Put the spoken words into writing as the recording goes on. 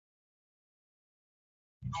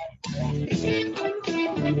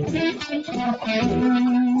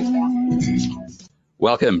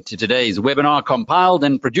Welcome to today's webinar, compiled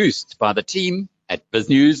and produced by the team at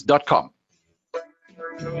biznews.com.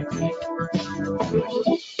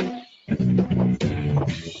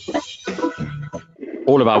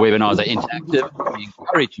 All of our webinars are interactive. We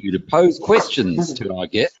encourage you to pose questions to our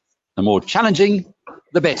guests. The more challenging,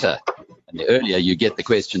 the better. And the earlier you get the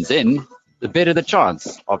questions in, the better the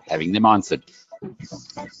chance of having them answered.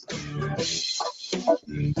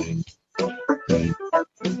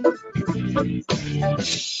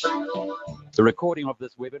 The recording of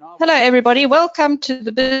this webinar. Hello everybody, welcome to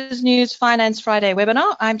the BizNews Finance Friday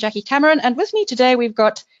webinar. I'm Jackie Cameron, and with me today we've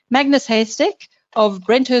got Magnus Heystek of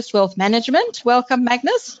Brenthurst Wealth Management. Welcome,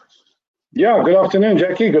 Magnus. Yeah, good afternoon,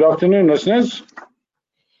 Jackie. Good afternoon, listeners.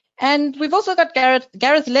 And we've also got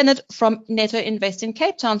Gareth Leonard from Netto Invest in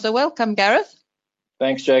Cape Town. So welcome, Gareth.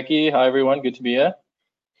 Thanks, Jackie. Hi, everyone. Good to be here.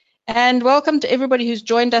 And welcome to everybody who's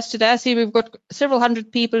joined us today. I see we've got several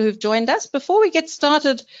hundred people who've joined us. Before we get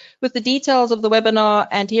started with the details of the webinar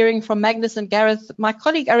and hearing from Magnus and Gareth, my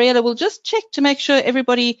colleague Ariella will just check to make sure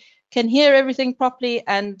everybody can hear everything properly.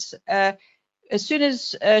 And as soon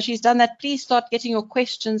as she's done that, please start getting your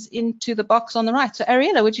questions into the box on the right. So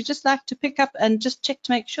Ariella, would you just like to pick up and just check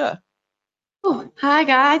to make sure? Oh, hi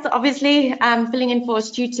guys. Obviously, I'm filling in for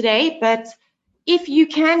Stu today, but if you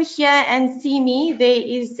can hear and see me, there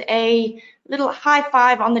is a little high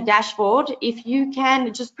five on the dashboard. If you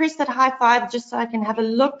can just press that high five just so I can have a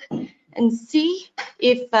look and see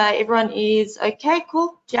if everyone is okay.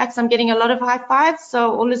 Cool. Jax, I'm getting a lot of high fives,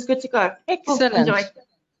 so all is good to go. Excellent. Cool. Enjoy.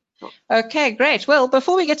 Okay, great. Well,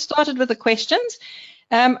 before we get started with the questions,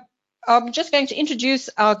 I'm just going to introduce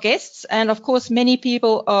our guests. And of course, many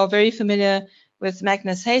people are very familiar with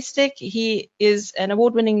Magnus Heystek. He is an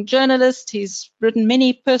award-winning journalist. He's written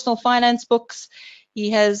many personal finance books. He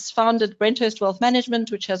has founded Brenthurst Wealth Management,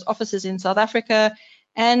 which has offices in South Africa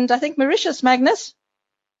and I think Mauritius, Magnus.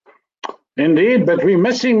 Indeed, but we're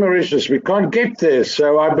missing Mauritius. We can't get there.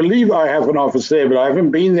 So I believe I have an office there, but I haven't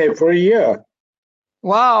been there for a year.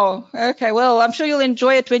 Wow. Okay. Well, I'm sure you'll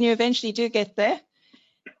enjoy it when you eventually do get there.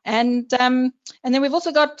 And then we've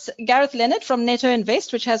also got Gareth Leonard from Netto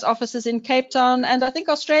Invest, which has offices in Cape Town and I think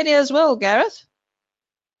Australia as well, Gareth.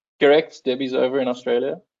 Correct. Debbie's over in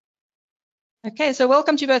Australia. Okay, so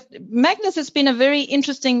welcome to you both. Magnus, it's been a very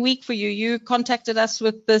interesting week for you. You contacted us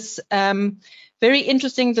with this very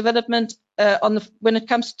interesting development when it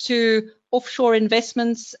comes to offshore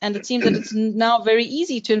investments, and it seems that it's now very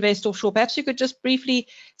easy to invest offshore. Perhaps you could just briefly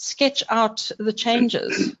sketch out the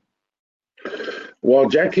changes. Well,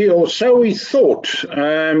 Jackie, or so we thought.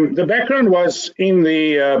 The background was in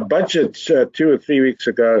the budget 2 or 3 weeks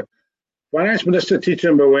ago. Finance Minister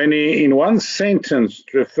Tito Mboweni, in one sentence,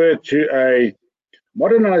 referred to a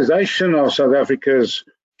modernization of South Africa's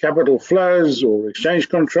capital flows or exchange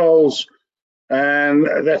controls, and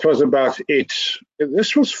that was about it.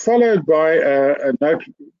 This was followed by a note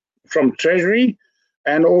from Treasury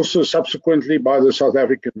and also subsequently by the South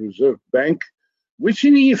African Reserve Bank, which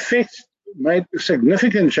in effect made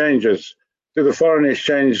significant changes to the foreign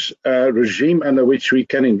exchange regime under which we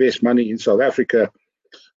can invest money in South Africa,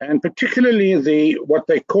 and particularly what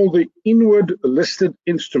they call the inward listed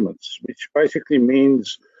instruments, which basically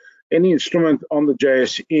means any instrument on the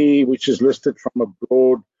JSE which is listed from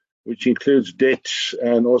abroad, which includes debt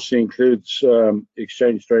and also includes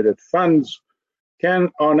exchange traded funds,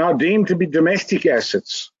 are now deemed to be domestic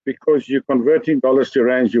assets because you're converting dollars to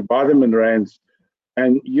rands, you buy them in rands,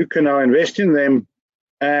 and you can now invest in them.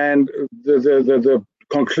 And the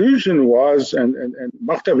conclusion was, and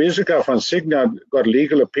Magda Wieseker van Signa got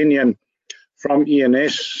legal opinion from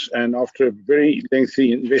ENS, and after a very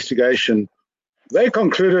lengthy investigation, they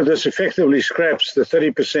concluded this effectively scraps the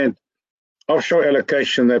 30% offshore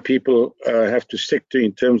allocation that people have to stick to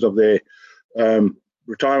in terms of their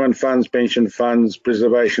retirement funds, pension funds,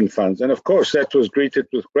 preservation funds. And of course, that was greeted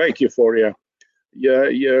with great euphoria.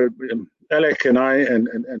 Alec and I and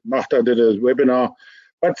Magda did a webinar,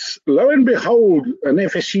 but lo and behold, an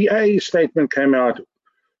FSCA statement came out,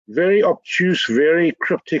 very obtuse, very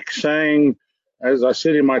cryptic, saying, as I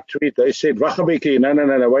said in my tweet, they said, "Wag 'n bietjie,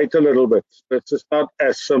 no, wait a little bit. It's just not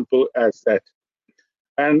as simple as that."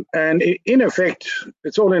 And in effect,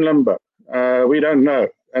 it's all in limbo. We don't know.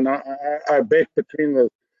 And I bet between the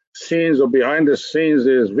scenes or behind the scenes,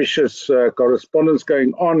 there's vicious correspondence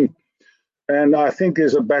going on. And I think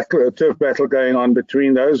there's a turf battle going on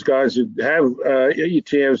between those guys who have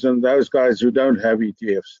ETFs and those guys who don't have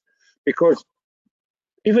ETFs. Because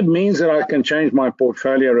if it means that I can change my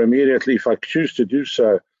portfolio immediately if I choose to do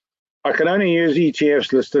so, I can only use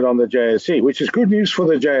ETFs listed on the JSE, which is good news for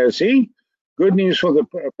the JSE, good news for the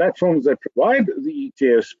platforms that provide the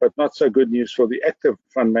ETFs, but not so good news for the active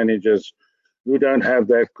fund managers who don't have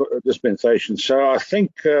that dispensation. So I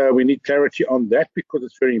think we need clarity on that because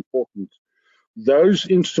it's very important. Those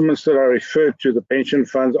instruments that are referred to, the pension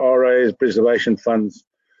funds, RAs, preservation funds,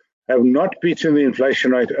 have not beaten the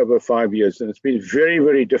inflation rate over 5 years. And it's been very,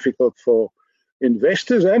 very difficult for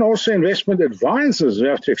investors and also investment advisors who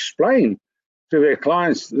have to explain to their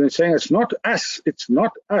clients. They're saying, it's not us, it's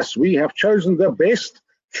not us. We have chosen the best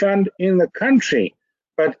fund in the country,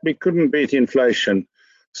 but we couldn't beat inflation.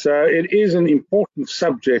 So it is an important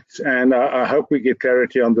subject, and I hope we get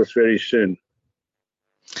clarity on this very soon.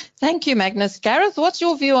 Thank you, Magnus. Gareth, what's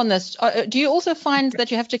your view on this? Do you also find that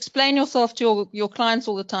you have to explain yourself to your clients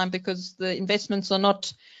all the time because the investments are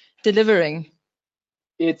not delivering?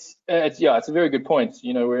 It's a very good point.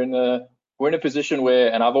 You know, we're in a position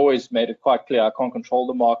where, and I've always made it quite clear, I can't control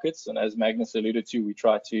the markets, and as Magnus alluded to, we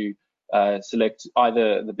try to select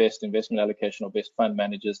either the best investment allocation or best fund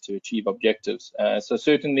managers to achieve objectives. So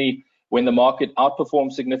certainly, when the market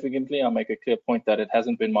outperforms significantly, I make a clear point that it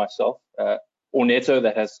hasn't been myself or Netto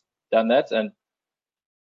that has done that, and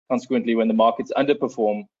consequently, when the markets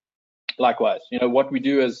underperform, likewise. You know, what we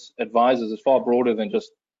do as advisors is far broader than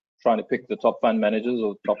just trying to pick the top fund managers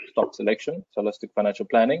or top stock selection, holistic financial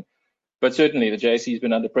planning. But certainly, the JSE has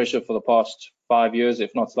been under pressure for the past 5 years,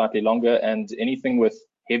 if not slightly longer, and anything with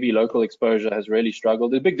heavy local exposure has really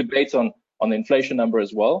struggled. There's a big debate on the inflation number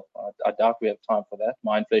as well. I doubt we have time for that.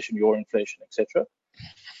 My inflation, your inflation, etc.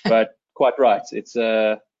 But quite right.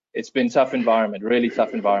 It's been tough environment, really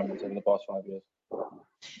tough environment over the past 5 years.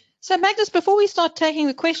 So Magnus, before we start taking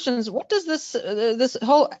the questions, what does this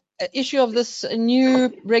whole issue of this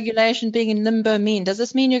new regulation being in limbo mean? Does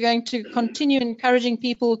this mean you're going to continue encouraging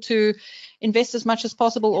people to invest as much as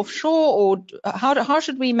possible offshore, or how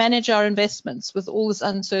should we manage our investments with all this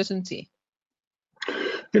uncertainty?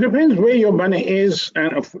 It depends where your money is,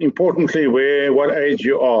 and importantly, what age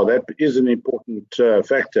you are. That is an important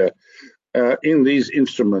factor in these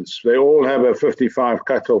instruments. They all have a 55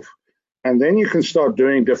 cutoff, and then you can start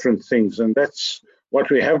doing different things. And that's what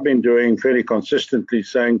we have been doing fairly consistently,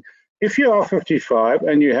 saying, if you are 55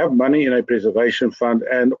 and you have money in a preservation fund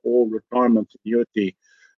and or retirement annuity,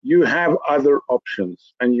 you have other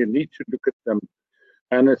options and you need to look at them.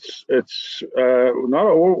 And it's not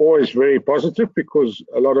always very positive because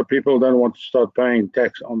a lot of people don't want to start paying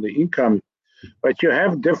tax on the income. But you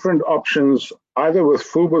have different options, either with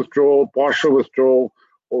full withdrawal, partial withdrawal,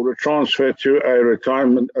 or a transfer to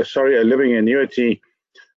a living annuity.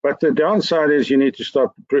 But the downside is you need to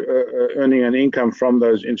start earning an income from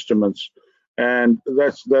those instruments, and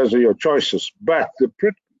those are your choices. But the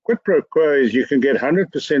quid pro quo is you can get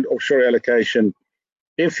 100% offshore allocation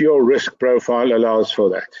if your risk profile allows for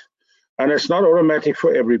that. And it's not automatic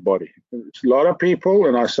for everybody. It's a lot of people,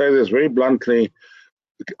 and I say this very bluntly,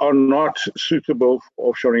 are not suitable for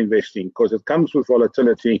offshore investing because it comes with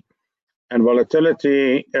volatility. And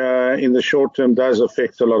volatility in the short term does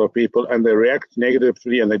affect a lot of people, and they react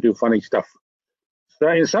negatively and they do funny stuff. So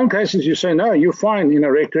in some cases you say, no, you're fine in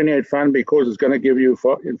a Reg 28 fund because it's going to give you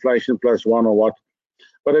inflation plus one or what.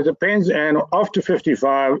 But it depends, and after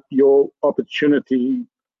 55, your opportunity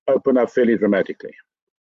open up fairly dramatically.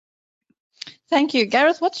 Thank you.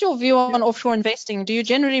 Gareth, what's your view on offshore investing? Do you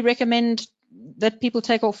generally recommend that people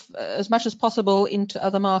take off as much as possible into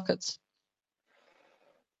other markets?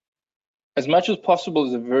 As much as possible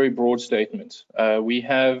is a very broad statement. We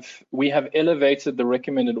have elevated the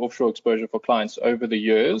recommended offshore exposure for clients over the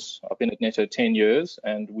years. I've been at Netto 10 years,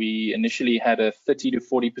 and we initially had a 30 to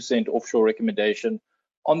 40% offshore recommendation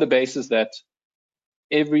on the basis that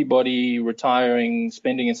everybody retiring,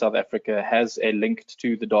 spending in South Africa has a link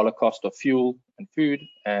to the dollar cost of fuel and food,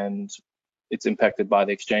 and it's impacted by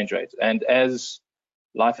the exchange rate. And as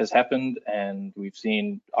life has happened and we've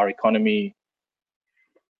seen our economy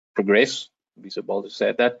progress, be so bold to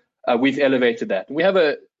say that, we've elevated that. We have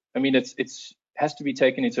it's has to be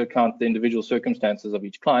taken into account the individual circumstances of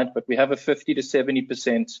each client, but we have a 50 to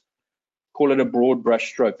 70%, call it a broad brush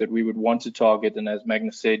stroke, that we would want to target. And as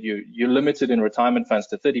Magnus said, you're limited in retirement funds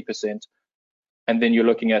to 30%, and then you're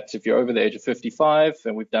looking at, if you're over the age of 55,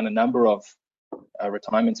 and we've done a number of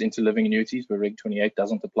retirements into living annuities where Reg 28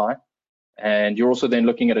 doesn't apply, and you're also then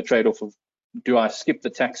looking at a trade-off of, do I skip the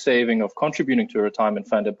tax saving of contributing to a retirement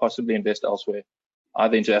fund and possibly invest elsewhere,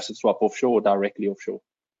 either into asset swap offshore or directly offshore?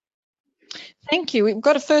 Thank you. We've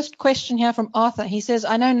got a first question here from Arthur. He says,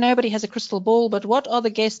 I know nobody has a crystal ball, but what are the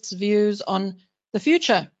guests' views on the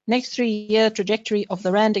future, next 3-year trajectory of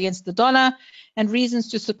the rand against the dollar, and reasons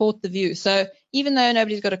to support the view. So even though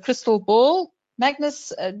nobody's got a crystal ball,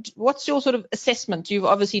 Magnus, what's your sort of assessment? You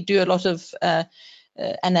obviously do a lot of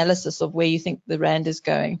analysis of where you think the rand is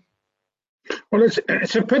going. Well,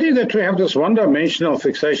 it's a pity that we have this one-dimensional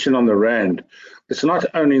fixation on the rand. It's not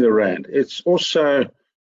only the rand; it's also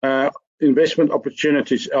investment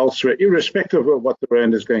opportunities elsewhere, irrespective of what the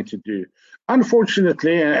rand is going to do.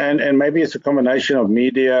 Unfortunately, and maybe it's a combination of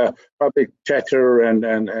media, public chatter, and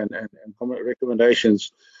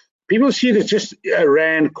recommendations. People see it as just a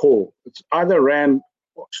rand call. It's either rand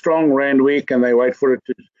strong, rand weak, and they wait for it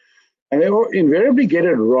to, and they will invariably get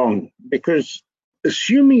it wrong, because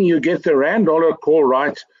assuming you get the rand dollar call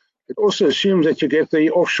right, it also assumes that you get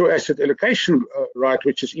the offshore asset allocation right,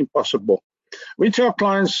 which is impossible. We tell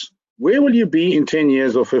clients, where will you be in 10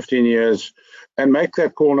 years or 15 years? And make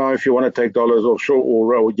that call now if you want to take dollars offshore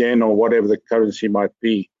or yen or whatever the currency might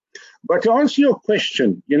be. But to answer your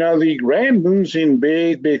question, you know, the rand moves in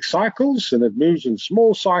big cycles, and it moves in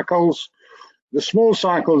small cycles. The small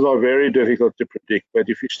cycles are very difficult to predict, but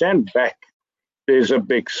if you stand back, there's a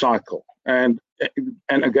big cycle. And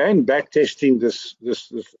again, back testing this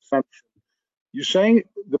assumption, you're saying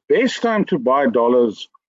the best time to buy dollars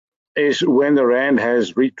is when the rand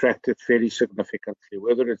has retracted fairly significantly,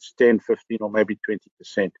 whether it's 10, 15, or maybe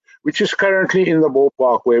 20%, which is currently in the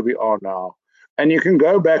ballpark where we are now. And you can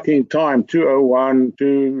go back in time, 201,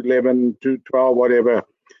 211, 212, whatever.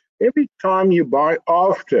 Every time you buy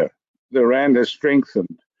after the rand has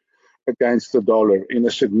strengthened against the dollar in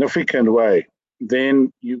a significant way,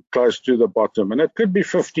 then you're close to the bottom. And it could be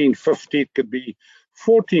 15.50, it could be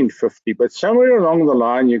 14.50, but somewhere along the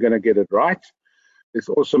line, you're going to get it right. It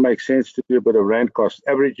also makes sense to do a bit of rand cost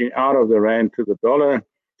averaging out of the rand to the dollar.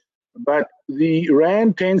 But the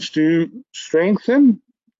rand tends to strengthen.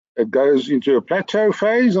 It goes into a plateau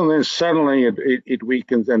phase, and then suddenly it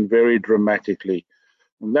weakens, and very dramatically.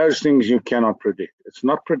 And those things you cannot predict. It's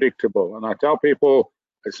not predictable. And I tell people,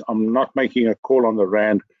 I'm not making a call on the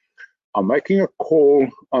rand. I'm making a call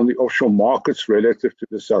on the offshore markets relative to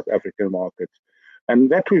the South African market.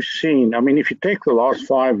 And that we've seen, I mean, if you take the last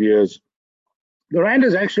 5 years, the rand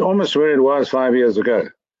is actually almost where it was 5 years ago.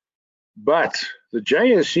 But the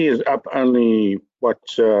JSE is up only,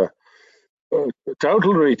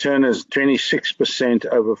 total return is 26%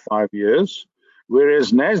 over 5 years,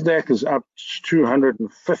 whereas NASDAQ is up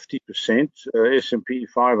 250%, S&P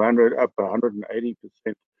 500 up 180%,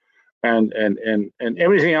 and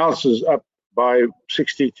everything else is up by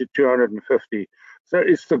 60 to 250. So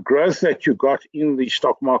it's the growth that you got in the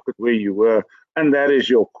stock market where you were, and that is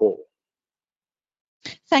your call.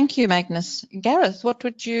 Thank you, Magnus. Gareth, what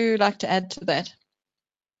would you like to add to that?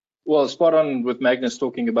 Well, spot on with Magnus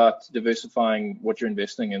talking about diversifying what you're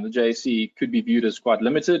investing in. The JSE could be viewed as quite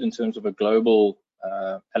limited in terms of a global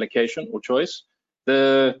allocation or choice.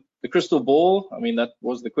 The crystal ball, I mean, that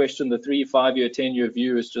was the question. The 3, 5 year, 10-year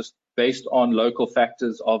view is just based on local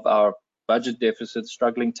factors of our budget deficit,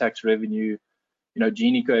 struggling tax revenue, you know,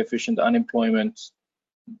 Gini coefficient, unemployment,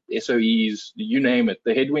 SOEs, you name it.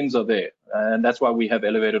 The headwinds are there, and that's why we have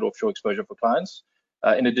elevated offshore exposure for clients,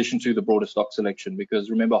 in addition to the broader stock selection, because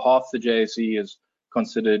remember, half the JSE is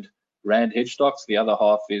considered rand hedge stocks, the other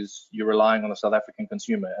half is you're relying on the South African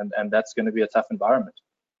consumer, and that's going to be a tough environment.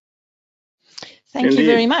 Thank you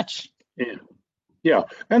very much. Yeah,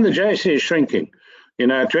 and the JSE is shrinking. You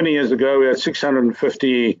know, 20 years ago we had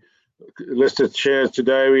 650 listed shares.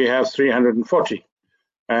 Today we have 340,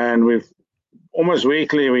 and we've almost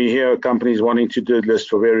weekly we hear companies wanting to do list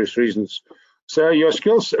for various reasons. So your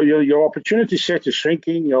skills, your opportunity set is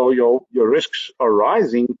shrinking, your risks are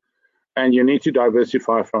rising, and you need to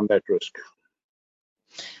diversify from that risk.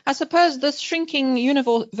 I suppose this shrinking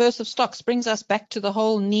universe of stocks brings us back to the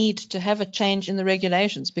whole need to have a change in the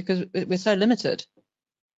regulations because we're so limited.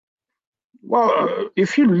 Well,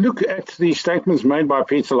 if you look at the statements made by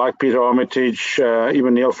Peter, like Peter Armitage,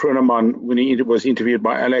 even Neil Fruneman, when he was interviewed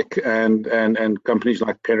by ALEC and companies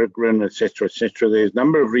like Peregrine, etc., there's a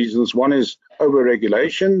number of reasons. One is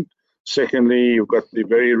over-regulation. Secondly, you've got the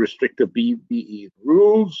very restrictive BBE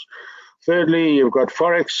rules. Thirdly, you've got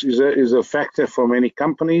Forex is a factor for many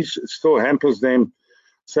companies. It still hampers them.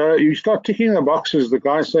 So you start ticking the boxes. The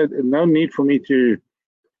guy said, no need for me to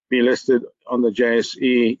be listed on the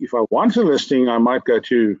JSE. If I want a listing, I might go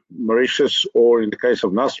to Mauritius, or in the case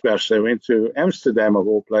of Naspers, they went to Amsterdam of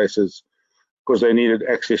all places because they needed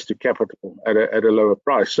access to capital at a lower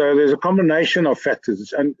price. So there's a combination of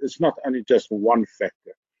factors, and it's not only just one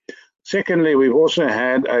factor. Secondly, we've also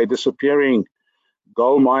had a disappearing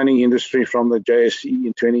gold mining industry from the JSE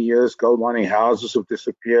in 20 years. Gold mining houses have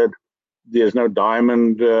disappeared. there's no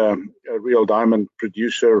diamond, a real diamond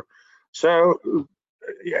producer. So,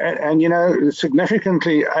 and you know,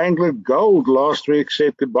 significantly, Anglo Gold last week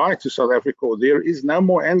said goodbye to South Africa. There is no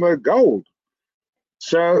more Anglo Gold.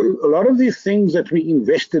 So a lot of these things that we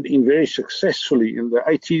invested in very successfully in the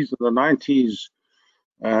 80s and the 90s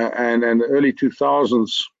and the early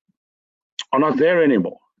 2000s are not there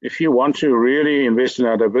anymore. If you want to really invest in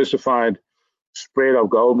a diversified spread of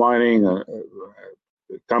gold mining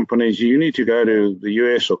companies, you need to go to the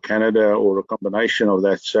US or Canada or a combination of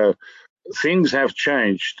that. So things have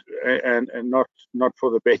changed and not for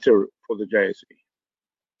the better for the JSE.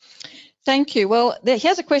 Thank you. Well,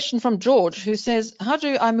 here's a question from George, who says, how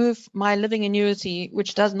do I move my living annuity,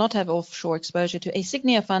 which does not have offshore exposure, to a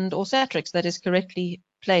Signia fund or Satrix that is correctly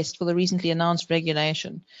placed for the recently announced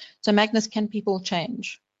regulation? So Magnus, can people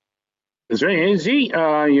change? It's very easy.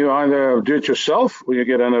 You either do it yourself or you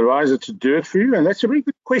get an advisor to do it for you. And that's a very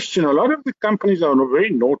good question. A lot of the companies are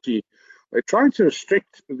very naughty. They're trying to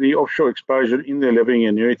restrict the offshore exposure in their living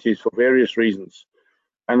annuities for various reasons.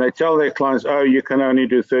 And they tell their clients, oh, you can only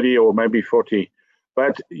do 30 or maybe 40.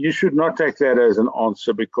 But you should not take that as an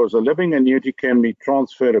answer, because a living annuity can be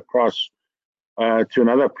transferred across to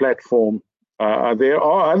another platform. There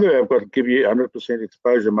are other, I've got to give you 100%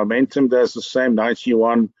 exposure. Momentum does the same,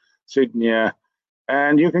 91, Signia,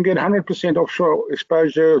 and you can get 100% offshore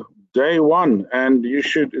exposure day one, and you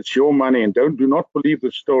should, it's your money, and do not believe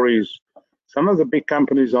the stories. Some of the big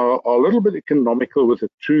companies are a little bit economical with the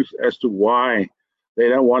truth as to why they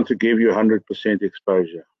don't want to give you 100%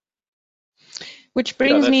 exposure. Which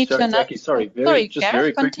brings me to another. Jackie, sorry, Gareth,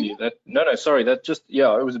 very continue. quickly.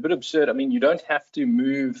 It was a bit absurd. I mean, you don't have to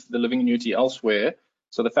move the living annuity elsewhere.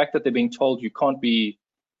 So the fact that they're being told you can't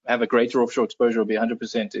have a greater offshore exposure or be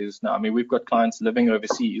 100% is no. I mean, we've got clients living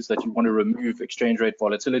overseas that you want to remove exchange rate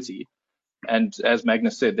volatility. And as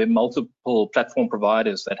Magnus said, there are multiple platform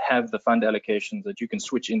providers that have the fund allocations that you can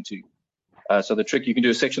switch into. So the trick, you can do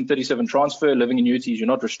a Section 37 transfer, living annuities, you're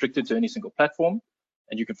not restricted to any single platform,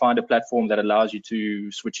 and you can find a platform that allows you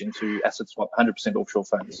to switch into asset swap 100% offshore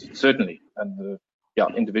funds, certainly. And the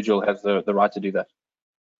individual has the right to do that.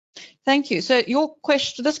 Thank you. So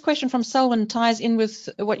this question from Selwyn ties in with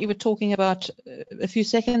what you were talking about a few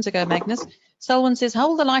seconds ago, Magnus. Selwyn says, how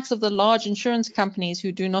will the likes of the large insurance companies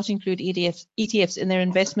who do not include ETFs in their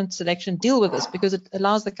investment selection deal with this? Because it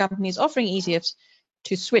allows the companies offering ETFs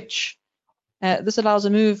to switch. This allows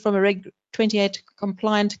a move from a Reg 28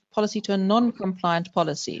 compliant policy to a non-compliant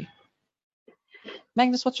policy.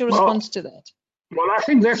 Magnus, what's your response to that? Well, I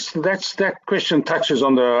think that question touches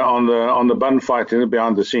on the bun fight in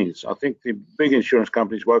behind the scenes. I think the big insurance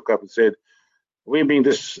companies woke up and said, we're being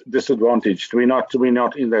disadvantaged. We're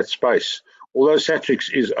not in that space. Although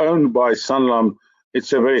Satrix is owned by Sanlam,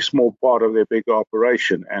 it's a very small part of their bigger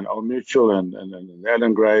operation. And Old Mutual and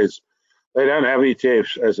Allan Gray's, they don't have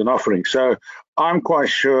ETFs as an offering. So I'm quite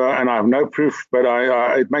sure, and I have no proof, but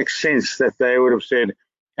it makes sense that they would have said,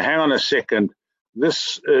 hang on a second,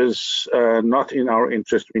 this is not in our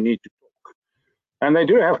interest, we need to talk. And they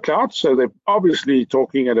do have clout, so they're obviously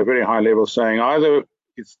talking at a very high level, saying either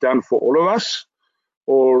it's done for all of us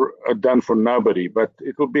or done for nobody. But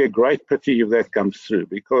it will be a great pity if that comes through,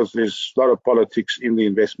 because there's a lot of politics in the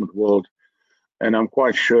investment world. And I'm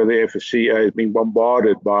quite sure the FSCA has been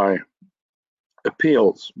bombarded by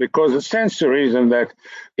appeals, because it stands to reason that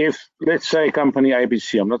if, let's say, company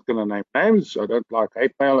ABC, I'm not going to name names, I don't like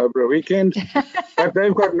hate mail over a weekend, but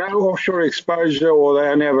they've got no offshore exposure, or they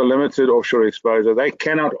only have a limited offshore exposure, they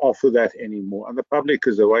cannot offer that anymore. And the public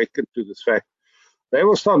is awakened to this fact. They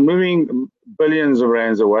will start moving billions of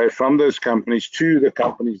rands away from those companies to the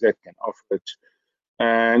companies that can offer it.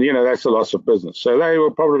 And, you know, that's a loss of business. So they will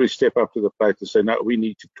probably step up to the plate and say, no, we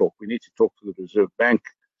need to talk. We need to talk to the Reserve Bank.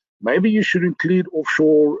 Maybe you should include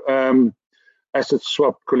offshore asset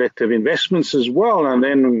swap collective investments as well, and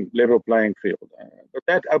then level playing field. But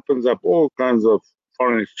that opens up all kinds of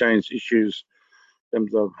foreign exchange issues in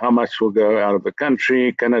terms of how much will go out of the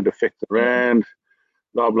country, can it affect the rand,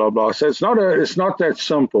 blah, blah, blah. So it's not that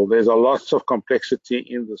simple. There's a lots of complexity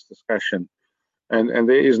in this discussion, and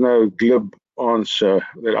there is no glib answer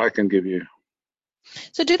that I can give you.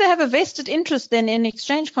 So do they have a vested interest then in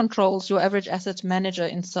exchange controls, your average asset manager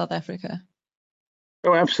in South Africa?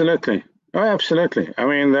 Oh, absolutely. Oh, absolutely. I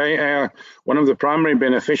mean, they are one of the primary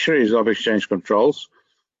beneficiaries of exchange controls,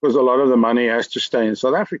 because a lot of the money has to stay in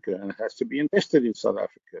South Africa and it has to be invested in South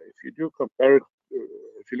Africa. If you do compare it,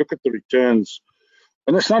 if you look at the returns,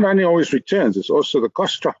 and it's not only always returns, it's also the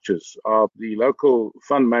cost structures of the local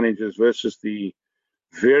fund managers versus the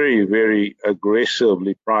very, very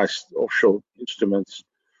aggressively priced offshore instruments,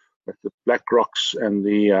 like the BlackRocks and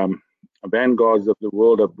the Vanguards of the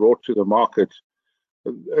world have brought to the market,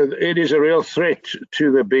 it is a real threat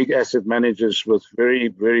to the big asset managers with very,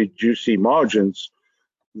 very juicy margins.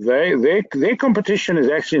 Their competition is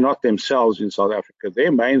actually not themselves in South Africa.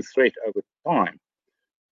 Their main threat over time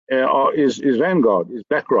is Vanguard, is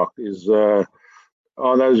BlackRock,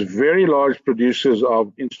 are those very large producers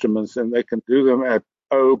of instruments, and they can do them at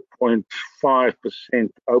 0.5%,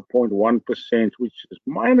 0.1%, which is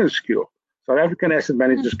minuscule. South African asset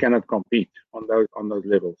managers cannot compete on those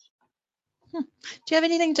levels. Do you have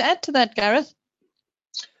anything to add to that, Gareth?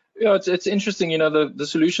 Yeah, it's interesting. You know, the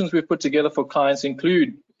solutions we've put together for clients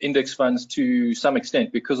include index funds to some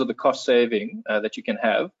extent because of the cost saving that you can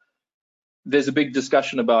have. There's a big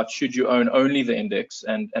discussion about should you own only the index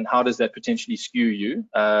and how does that potentially skew you?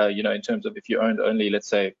 You know, in terms of if you owned only, let's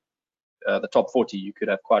say, the top 40, you could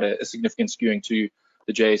have quite a significant skewing to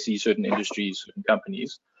the JSE, certain industries, certain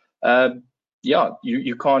companies. Yeah,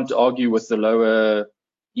 you can't argue with the lower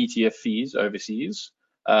ETF fees overseas.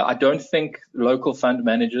 I don't think local fund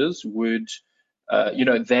managers would, you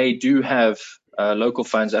know, they do have local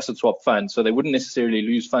funds, asset swap funds, so they wouldn't necessarily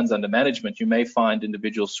lose funds under management. You may find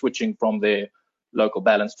individuals switching from their local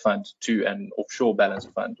balanced fund to an offshore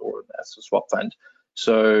balanced fund or an asset swap fund.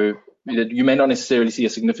 So you may not necessarily see a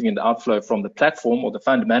significant outflow from the platform or the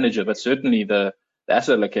fund manager, but certainly the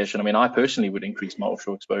asset allocation. I mean, I personally would increase my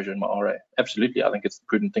offshore exposure in my RA. Absolutely, I think it's the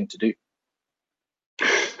prudent thing to do.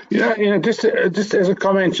 Yeah, you know, just as a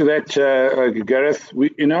comment to that, Gareth,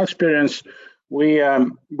 in our experience, we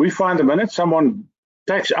find the minute someone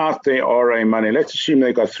takes out their RA money, let's assume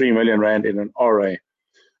they got 3 million rand in an RA,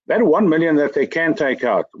 that 1 million that they can take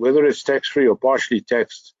out, whether it's tax-free or partially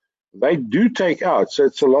taxed, they do take out. So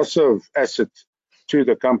it's a loss of asset to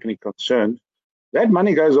the company concerned. That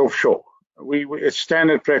money goes offshore. It's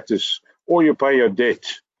standard practice, or you pay your debt.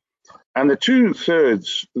 And the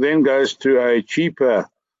 2/3 then goes to a cheaper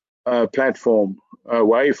platform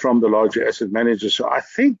away from the larger asset managers. So I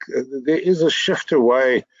think there is a shift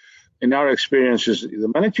away in our experiences.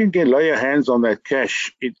 The minute you can lay your hands on that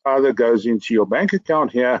cash, it either goes into your bank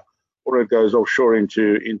account here or it goes offshore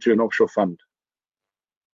into an offshore fund.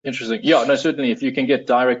 Interesting. Yeah, no, certainly if you can get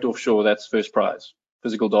direct offshore, that's first prize.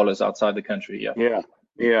 Physical dollars outside the country, yeah.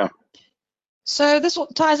 Yeah. So this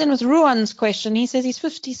ties in with Ruan's question. He says he's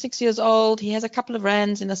 56 years old. He has a couple of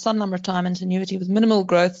rands in a Sanlam retirement annuity with minimal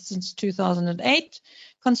growth since 2008.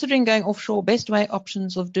 Considering going offshore, best way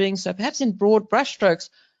options of doing so, perhaps in broad brushstrokes.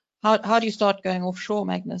 How do you start going offshore,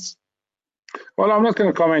 Magnus? Well, I'm not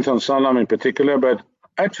going to comment on Sanlam in particular, but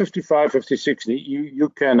at 55, 56, you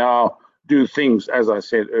can now do things, as I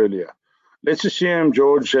said earlier. Let's assume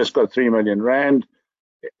George has got 3 million rand.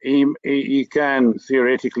 He can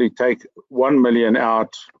theoretically take 1 million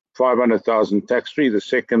out, 500,000 tax-free, the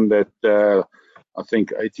second at I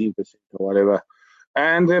think 18% or whatever,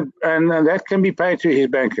 and that can be paid to his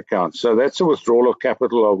bank account. So that's a withdrawal of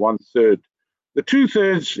capital of 1/3. The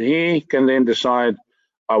 2/3 he can then decide,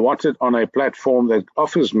 I want it on a platform that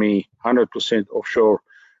offers me 100% offshore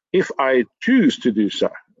if I choose to do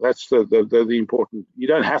so. That's the important. You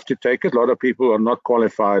don't have to take it. A lot of people are not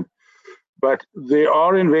qualified. But there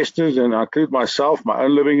are investors, and I include myself, my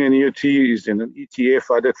own living annuity is in an ETF.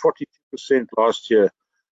 I did 42% last year,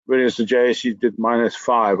 whereas the JSE did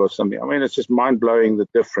 -5 or something. I mean, it's just mind-blowing, the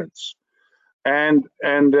difference. And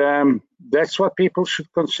that's what people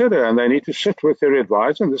should consider, and they need to sit with their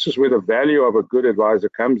advisor. And this is where the value of a good advisor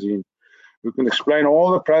comes in, who can explain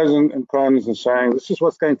all the pros and cons and saying, this is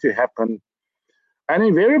what's going to happen. And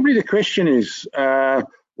invariably the question is,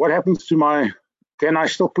 what happens to can I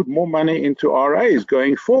still put more money into RAs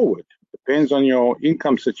going forward? Depends on your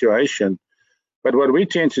income situation. But what we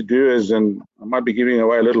tend to do is, and I might be giving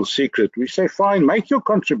away a little secret, we say, fine, make your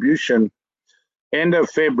contribution end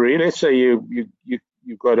of February. Let's say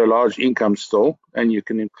you've got a large income still, and you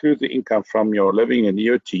can include the income from your living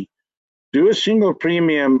annuity. Do a single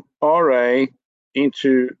premium RA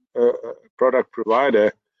into a product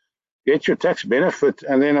provider, get your tax benefit,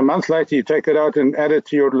 and then a month later you take it out and add it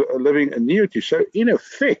to your living annuity. So in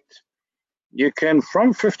effect, you can,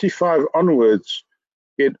 from 55 onwards,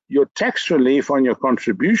 get your tax relief on your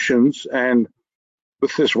contributions, and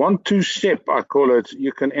with this 1-2 step, I call it,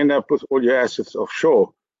 you can end up with all your assets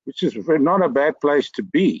offshore, which is not a bad place to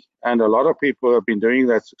be. And a lot of people have been doing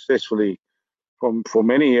that successfully for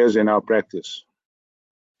many years in our practice.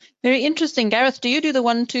 Very interesting. Gareth, do you do the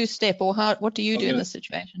 1-2 step, or what do you do in this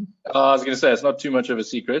situation? I was going to say, it's not too much of a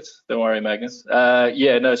secret. Don't worry, Magnus.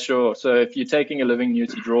 Yeah, no, sure. So if you're taking a living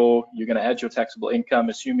annuity draw, you're going to add your taxable income,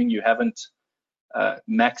 assuming you haven't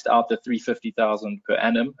maxed out the 350,000 per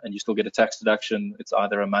annum, and you still get a tax deduction. It's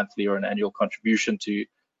either a monthly or an annual contribution to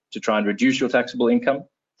to try and reduce your taxable income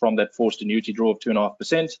from that forced annuity draw of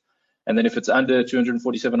 2.5%. And then if it's under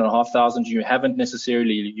 247,500, you haven't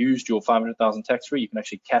necessarily used your 500,000 tax-free, you can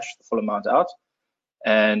actually cash the full amount out.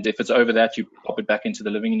 And if it's over that, you pop it back into the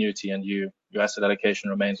living annuity and your asset allocation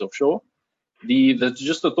remains offshore.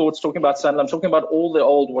 Just the thoughts talking about Sanlam, I'm talking about all the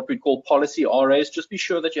old, what we call policy RAs. Just be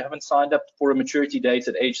sure that you haven't signed up for a maturity date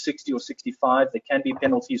at age 60 or 65. There can be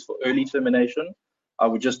penalties for early termination. I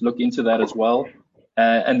would just look into that as well.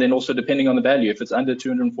 And then also depending on the value, if it's under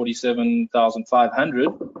 247,500,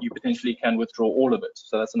 you potentially can withdraw all of it.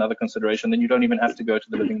 So that's another consideration. Then you don't even have to go to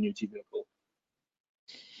the living annuity vehicle.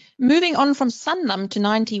 Moving on from Sanlam to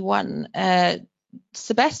 91,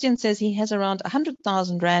 Sebastian says he has around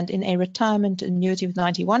 100,000 Rand in a retirement annuity with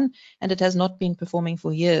 91, and it has not been performing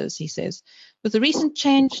for years, he says. With the recent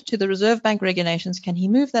change to the Reserve Bank regulations, can he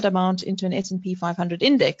move that amount into an S&P 500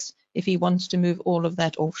 index if he wants to move all of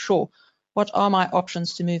that offshore? What are my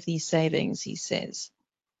options to move these savings, he says.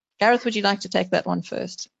 Gareth, would you like to take that one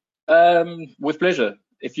first? With pleasure.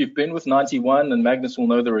 If you've been with 91, and Magnus will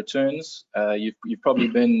know the returns, you've probably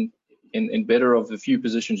been in better of the few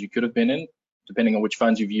positions you could have been in, depending on which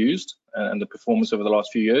funds you've used and the performance over the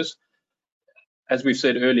last few years. As we've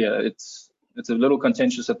said earlier, it's a little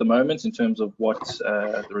contentious at the moment in terms of what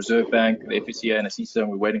the Reserve Bank, the FSCA and ASISA,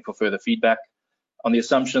 and we're waiting for further feedback. On the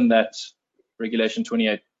assumption that Regulation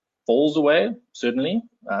 28 falls away, certainly,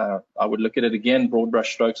 I would look at it again, broad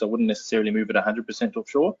brush strokes. I wouldn't necessarily move it 100%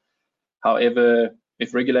 offshore. However,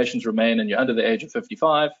 if regulations remain and you're under the age of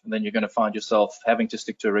 55, then you're going to find yourself having to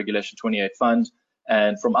stick to a Regulation 28 fund.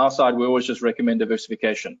 And from our side, we always just recommend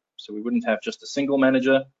diversification. So we wouldn't have just a single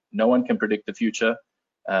manager. No one can predict the future,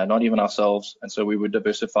 not even ourselves. And so we would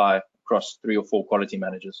diversify across 3 or 4 quality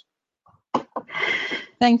managers.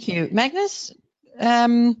 Thank you. Magnus,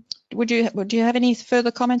 do you have any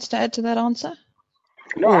further comments to add to that answer?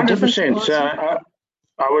 No, 100%.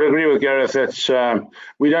 I would agree with Gareth that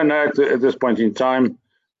we don't know at this point in time,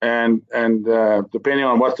 and depending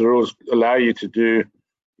on what the rules allow you to do,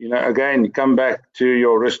 again, come back to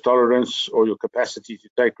your risk tolerance or your capacity to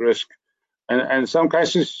take risk. And in some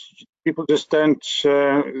cases, people just don't,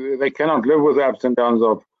 they cannot live with the ups and downs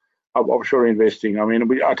of offshore investing. I mean,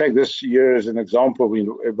 I take this year as an example. We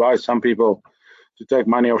advise some people to take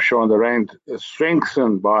money offshore, and the rand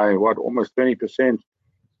strengthened by almost 20%.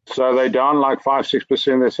 So they're down like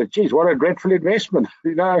 5-6%. They say, geez, what a dreadful investment.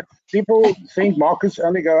 People think markets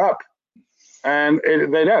only go up, and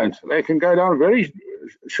they don't. They can go down very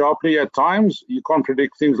sharply at times. You can't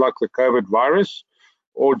predict things like the COVID virus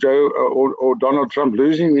or Donald Trump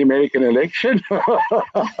losing the American election.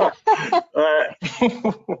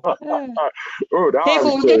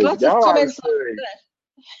 Careful, we get lots of comments.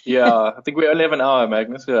 Yeah, I think we only have an hour,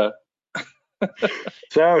 Magnus. Yeah.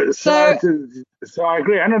 So I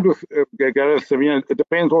agree 100 with Gareth. I mean, it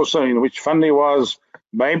depends also in which fund he was.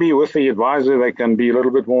 Maybe with the advisor, they can be a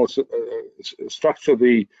little bit more structure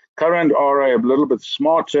the current RA a little bit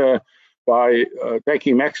smarter by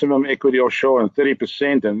taking maximum equity offshore and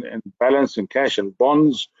 30% and balance in cash and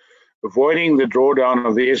bonds, avoiding the drawdown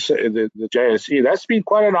of the JSE. That's been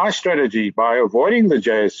quite a nice strategy. By avoiding the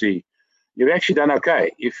JSE, you've actually done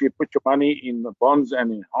okay. If you put your money in the bonds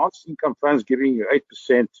and enhanced income funds giving you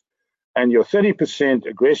 8% and your 30%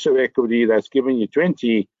 aggressive equity that's giving you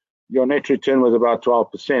 20%, your net return was about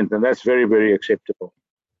 12%, and that's very, very acceptable.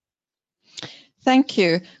 Thank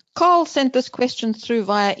you. Carl sent this question through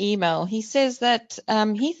via email. He says that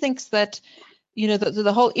he thinks that,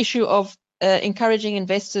 the whole issue of encouraging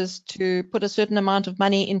investors to put a certain amount of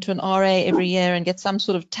money into an RA every year and get some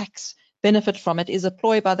sort of tax benefit from it is a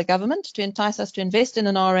ploy by the government to entice us to invest in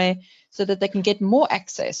an RA so that they can get more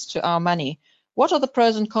access to our money. What are the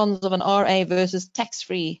pros and cons of an RA versus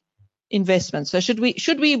tax-free investment? So should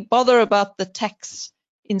we bother about the tax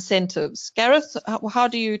incentives? Gareth, how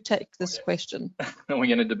do you take this question? We're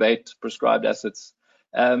going to debate prescribed assets.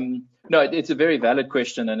 No, it's a very valid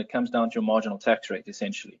question, and it comes down to your marginal tax rate,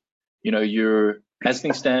 essentially. As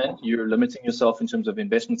things stand, you're limiting yourself in terms of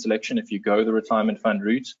investment selection if you go the retirement fund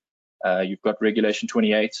route. You've got Regulation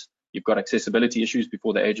 28, you've got accessibility issues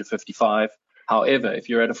before the age of 55. However, if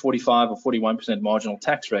you're at a 45 or 41% marginal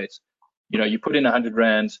tax rate, you put in 100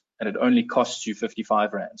 Rand and it only costs you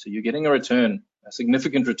 55 Rand. So you're getting a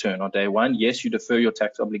significant return on day one. Yes, you defer your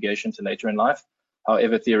tax obligation to later in life.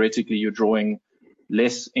 However, theoretically, you're drawing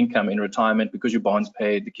less income in retirement because your bond's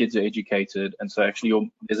paid, the kids are educated, and so actually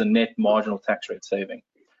there's a net marginal tax rate saving.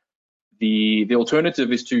 The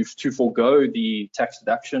alternative is to forego the tax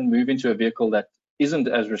deduction, move into a vehicle that isn't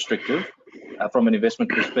as restrictive from an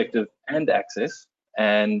investment perspective and access,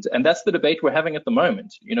 And that's the debate we're having at the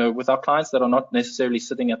moment. You know, with our clients that are not necessarily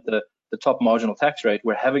sitting at the top marginal tax rate,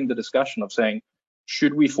 we're having the discussion of saying,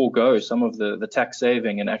 should we forego some of the tax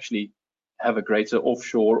saving and actually have a greater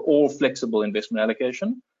offshore or flexible investment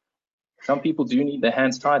allocation? Some people do need their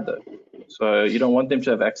hands tied though. So you don't want them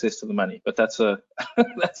to have access to the money, but that's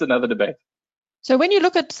that's another debate. So when you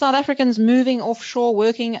look at South Africans moving offshore,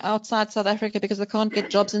 working outside South Africa because they can't get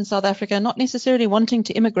jobs in South Africa, not necessarily wanting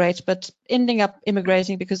to immigrate, but ending up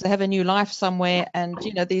immigrating because they have a new life somewhere, and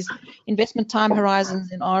you know these investment time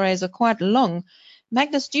horizons in RAs are quite long.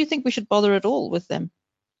 Magnus, do you think we should bother at all with them?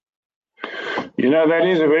 You know, that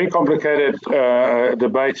is a very complicated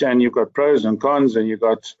debate, and you've got pros and cons, and you've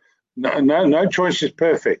got no choice is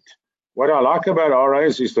perfect. What I like about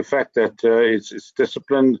RAs is the fact that it's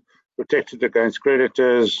disciplined, protected against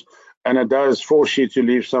creditors, and it does force you to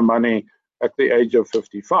leave some money at the age of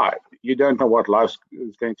 55. You don't know what life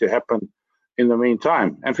is going to happen in the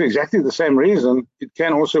meantime. And for exactly the same reason, it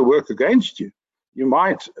can also work against you. You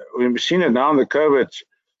might, we've seen it now in the COVID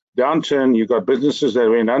downturn, you got businesses that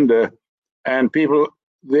went under, and people,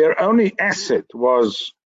 their only asset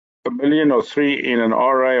was $1 million or $3 million in an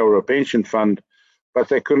RA or a pension fund, but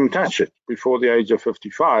they couldn't touch it before the age of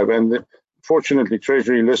 55. And fortunately,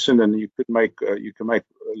 Treasury listened, and you can make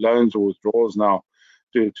loans or withdrawals now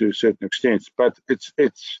to a certain extent. But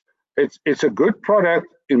it's a good product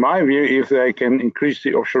in my view if they can increase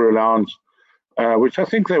the offshore allowance, which I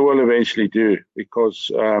think they will eventually do, because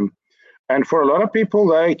and for a lot of people,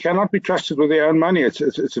 they cannot be trusted with their own money. It's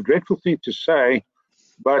a dreadful thing to say,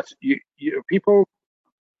 but people,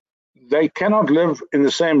 they cannot live in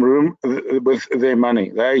the same room with their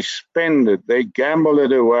money. They spend it, they gamble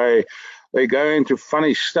it away, they go into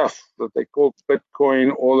funny stuff that they call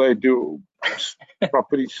Bitcoin, or they do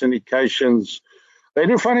property syndications. They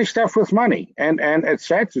do funny stuff with money, and it's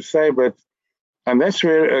sad to say, but and that's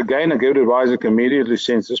where, again, a good advisor can immediately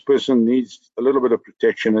sense this person needs a little bit of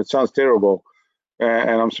protection. It sounds terrible, and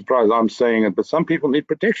I'm surprised I'm saying it, but some people need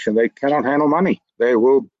protection. They cannot handle money. They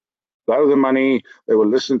will blow the money. They will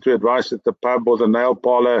listen to advice at the pub or the nail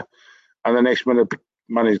parlor, and the next minute,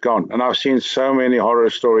 money's gone. And I've seen so many horror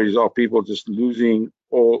stories of people just losing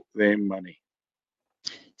all their money.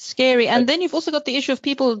 Scary. And then you've also got the issue of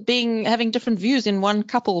people having different views in one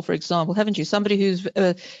couple, for example, haven't you? Somebody who's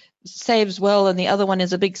saves well and the other one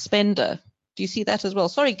is a big spender. Do you see that as well?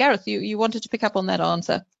 Sorry, Gareth, you wanted to pick up on that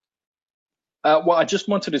answer. Well, I just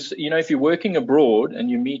wanted to, you know, if you're working abroad and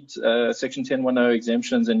you meet Section 1010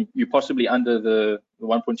 exemptions and you're possibly under the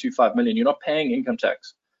 1.25 million, you're not paying income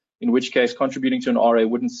tax, in which case contributing to an RA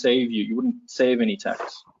wouldn't save you. You wouldn't save any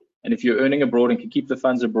tax. And if you're earning abroad and can keep the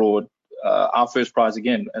funds abroad, our first prize,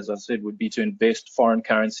 again, as I said, would be to invest foreign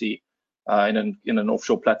currency in an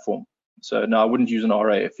offshore platform. So no, I wouldn't use an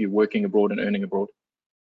RA if you're working abroad and earning abroad.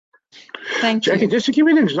 Thank you. Jackie, just to give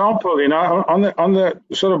you an example, you know, on the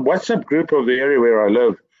sort of WhatsApp group of the area where I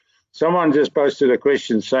live, someone just posted a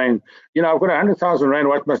question saying, you know, I've got 100,000 Rand,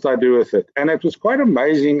 what must I do with it? And it was quite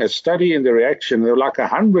amazing, a study in the reaction. There were like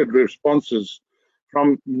 100 responses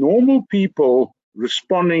from normal people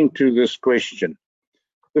responding to this question.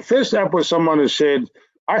 The first up was someone who said,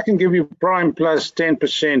 I can give you prime plus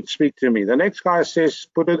 10%, speak to me. The next guy says,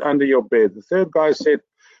 put it under your bed. The third guy said,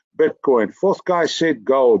 Bitcoin. Fourth guy said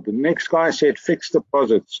gold. The next guy said fixed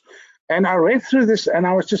deposits. And I read through this and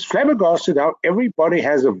I was just flabbergasted how everybody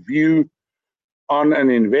has a view on an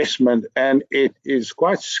investment. And it is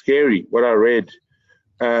quite scary what I read,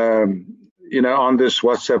 you know, on this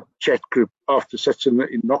WhatsApp chat group after such an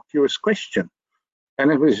innocuous question.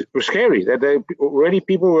 And it was scary that already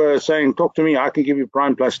people were saying, talk to me, I can give you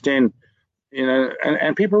prime plus 10, you know,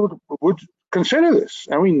 and people would consider this.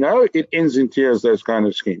 And we know it ends in tears, those kind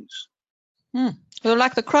of schemes. Well,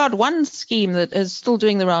 like the Crowd One scheme that is still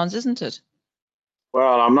doing the rounds, isn't it?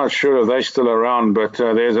 Well, I'm not sure if they're still around, but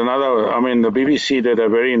there's another, I mean, the BBC did a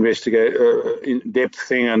very in-depth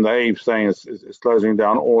thing, and they're saying it's closing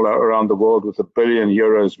down all around the world with €1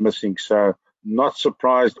 billion missing. So not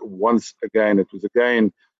surprised once again. It was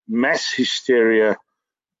again mass hysteria,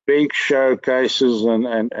 big showcases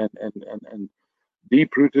and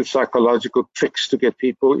deep-rooted psychological tricks to get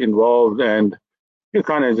people involved, and you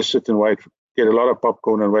kind of just sit and wait, get a lot of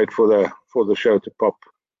popcorn and wait for the show to pop.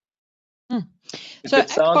 So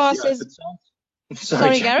Akbar says,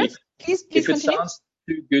 sorry, Gareth, please if continue. It sounds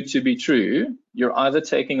too good to be true, you're either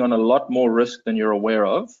taking on a lot more risk than you're aware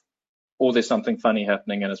of, or there's something funny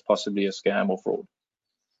happening and it's possibly a scam or fraud.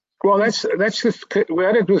 Well, that's just, we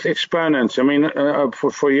had it with Exponents. I mean,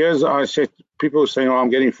 for years I said, people were saying, oh,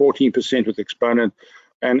 I'm getting 14% with Exponent,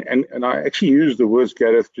 and I actually used the words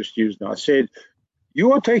Gareth just used. I said,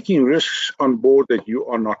 You are taking risks on board that you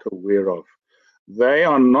are not aware of. They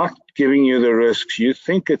are not giving you the risks. You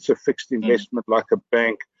think it's a fixed investment like a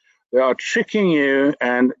bank. They are tricking you,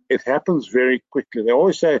 and it happens very quickly. They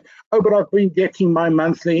always say, oh, but I've been getting my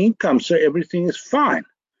monthly income, so everything is fine.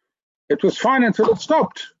 It was fine until it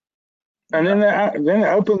stopped. And then they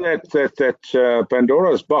opened that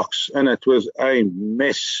Pandora's box, and it was a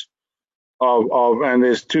mess and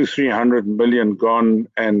there's 200-300 million gone,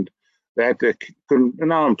 and that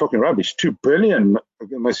now I'm talking rubbish, 2 billion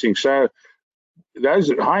missing. So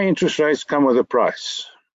those high interest rates come with a price.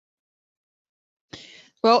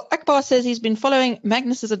 Well, Akbar says he's been following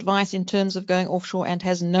Magnus's advice in terms of going offshore and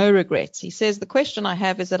has no regrets. He says, the question I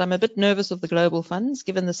have is that I'm a bit nervous of the global funds,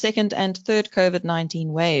 given the second and third COVID-19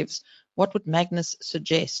 waves. What would Magnus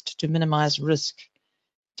suggest to minimize risk?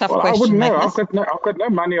 Tough question, I wouldn't know. Magnus. I've got no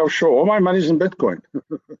money offshore. All my money's in Bitcoin.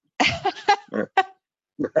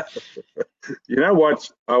 You know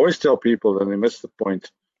what? I always tell people that they miss the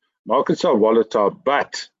point. Markets are volatile,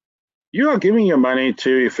 but you are giving your money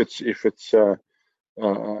to, if it's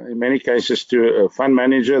in many cases, to a fund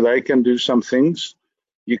manager. They can do some things.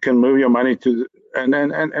 You can move your money to,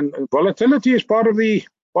 and volatility is part of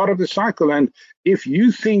the cycle. And if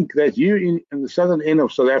you think that you in the southern end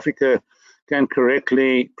of South Africa can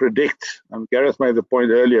correctly predict, and Gareth made the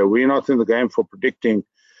point earlier, we're not in the game for predicting.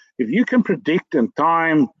 If you can predict and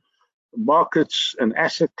time markets and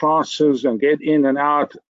asset classes and get in and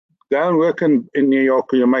out, go and work in New York,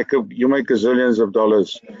 you make gazillions of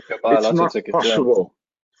dollars. It's not possible.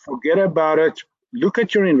 Forget about it. Look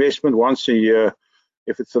at your investment once a year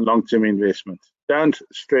if it's a long-term investment. Don't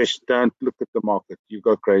stress, don't look at the market. You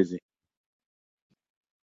go crazy.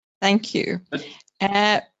 Thank you.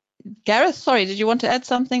 Gareth, sorry, did you want to add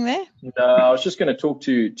something there? No, I was just going to talk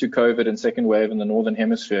to COVID and second wave in the Northern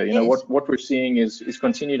Hemisphere. You know, what we're seeing is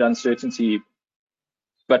continued uncertainty,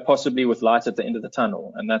 but possibly with light at the end of the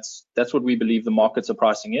tunnel. And that's what we believe the markets are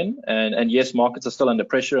pricing in. And yes, markets are still under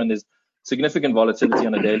pressure, and there's significant volatility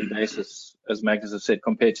on a daily basis, as Magnus has said,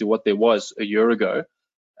 compared to what there was a year ago.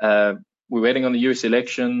 We're waiting on the US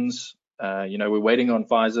elections. We're waiting on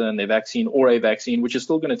Pfizer and their vaccine, or a vaccine, which is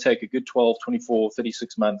still going to take a good 12, 24,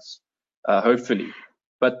 36 months, hopefully.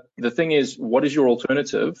 But the thing is, what is your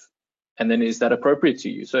alternative? And then is that appropriate to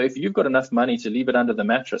you? So if you've got enough money to leave it under the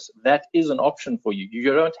mattress, that is an option for you.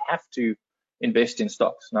 You don't have to invest in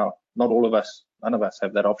stocks. Now, not all of us, none of us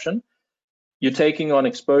have that option. You're taking on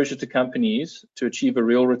exposure to companies to achieve a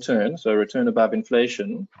real return, so a return above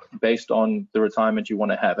inflation based on the retirement you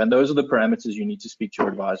want to have. And those are the parameters you need to speak to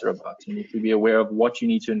your advisor about. You need to be aware of what you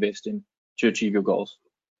need to invest in to achieve your goals.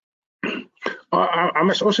 I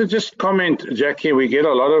must also just comment, Jackie, we get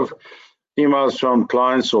a lot of emails from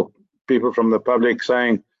clients or people from the public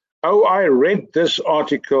saying, oh, I read this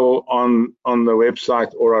article on the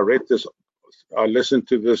website, or I listened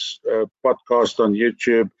to this podcast on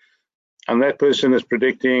YouTube, and that person is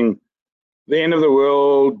predicting the end of the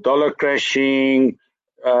world, dollar crashing,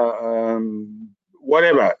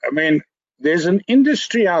 whatever. I mean, there's an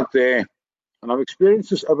industry out there, and I've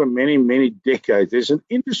experienced this over many, many decades. There's an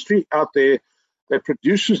industry out there that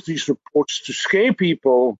produces these reports to scare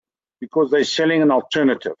people because they're selling an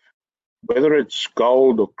alternative, whether it's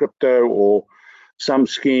gold or crypto or some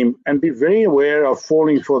scheme, and be very aware of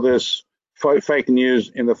falling for this fake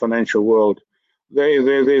news in the financial world.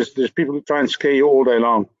 There's people who try and scare you all day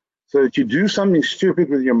long so that you do something stupid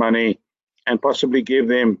with your money and possibly give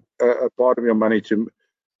them a part of your money to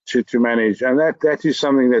manage. And that is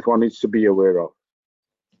something that one needs to be aware of.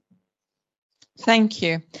 Thank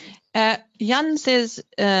you. Jan says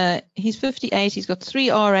he's 58, he's got 3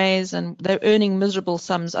 RAs, and they're earning miserable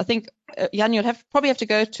sums. I think, Jan, you'd probably have to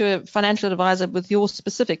go to a financial advisor with your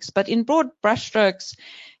specifics, but in broad brushstrokes,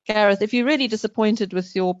 Gareth, if you're really disappointed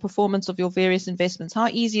with your performance of your various investments, how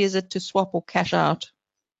easy is it to swap or cash out?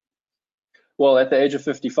 Well, at the age of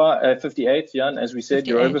 58, Jan, as we said, 58.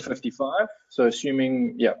 You're over 55. So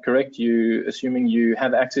assuming you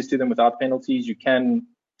have access to them without penalties, you can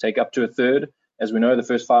take up to a third. As we know, the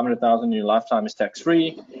first 500,000 in your lifetime is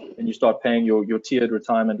tax-free, and you start paying your tiered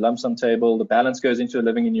retirement lump sum table. The balance goes into a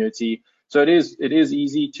living annuity. So it is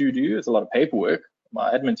easy to do. It's a lot of paperwork.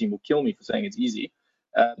 My admin team will kill me for saying it's easy.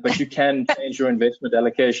 But you can change your investment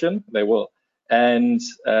allocation. They will. And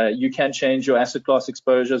you can change your asset class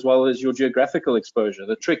exposure as well as your geographical exposure.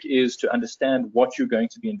 The trick is to understand what you're going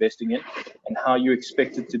to be investing in and how you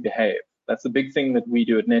expect it to behave. That's the big thing that we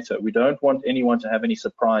do at Netto. We don't want anyone to have any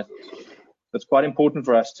surprises. It's quite important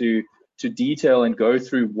for us to detail and go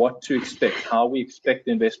through what to expect, how we expect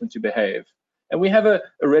the investment to behave. And we have a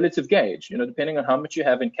relative gauge, depending on how much you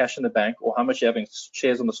have in cash in the bank or how much you have in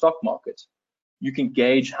shares on the stock market. you can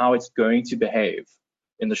gauge how it's going to behave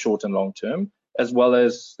in the short and long term, as well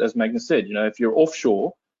as Magnus said, if you're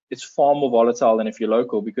offshore, it's far more volatile than if you're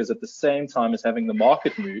local, because at the same time as having the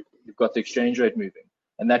market move, you've got the exchange rate moving,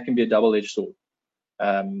 and that can be a double-edged sword.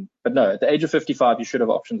 But no, at the age of 55, you should have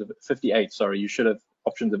options. 58, sorry, you should have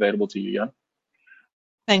options available to you, Jan.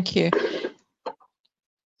 Thank you.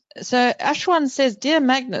 So Ashwan says, Dear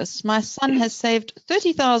Magnus, my son has saved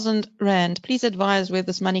 30,000 Rand. Please advise where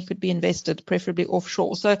this money could be invested, preferably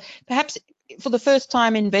offshore. So perhaps for the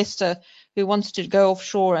first-time investor who wants to go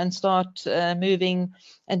offshore and start moving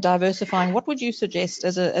and diversifying, what would you suggest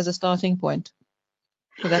as a starting point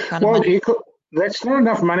for that kind of money? That's not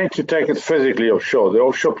enough money to take it physically offshore. The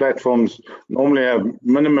offshore platforms normally have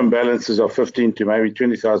minimum balances of $15,000 to maybe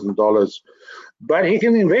 $20,000. But he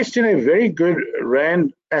can invest in a very good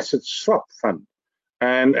Rand asset swap fund,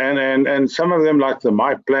 and some of them like the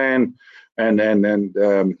My Plan and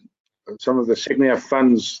some of the Signia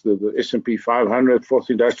funds, the S&P 500, Fourth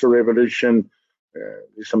Industrial Revolution,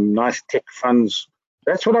 some nice tech funds.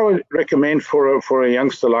 That's what I would recommend for a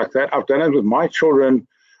youngster like that. I've done it with my children.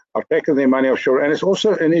 I've taken their money offshore, and it's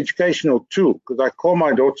also an educational tool, because I call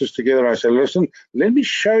my daughters together and I say, listen, let me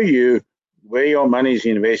show you where your money is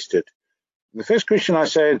invested. The first question I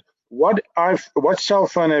said, what cell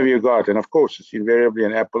phone have you got? And of course, it's invariably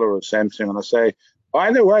an Apple or a Samsung. And I say,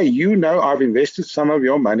 by the way, I've invested some of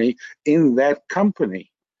your money in that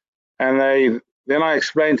company. And then I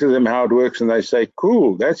explain to them how it works, and they say,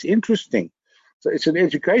 cool, that's interesting. So it's an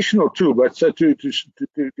educational tool. But so to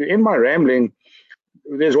end my rambling,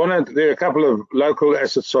 there are a couple of local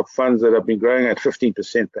asset swap funds that have been growing at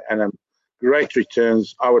 15% per annum. Great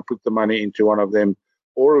returns. I would put the money into one of them.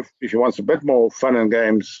 Or if you want a bit more fun and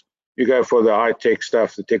games, you go for the high-tech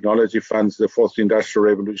stuff, the technology funds, the Fourth Industrial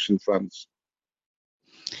Revolution funds.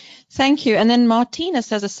 Thank you. And then Martinez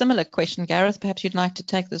has a similar question. Gareth, perhaps you'd like to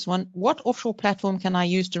take this one. What offshore platform can I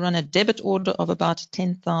use to run a debit order of about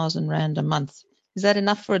 10,000 Rand a month? Is that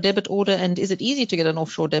enough for a debit order? And is it easy to get an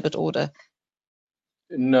offshore debit order?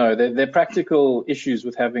 No, there are practical issues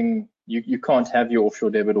with having, you can't have your offshore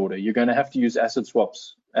debit order. You're going to have to use asset swap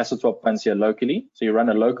funds here locally. So you run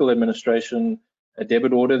a local administration, a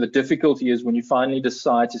debit order. The difficulty is when you finally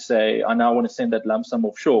decide to say, I now want to send that lump sum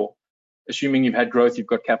offshore, assuming you've had growth, you've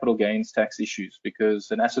got capital gains tax issues,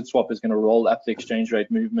 because an asset swap is going to roll up the exchange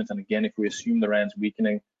rate movement. And again, if we assume the Rand's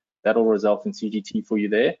weakening, that'll result in CGT for you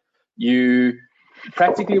there.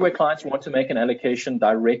 Practically, where clients want to make an allocation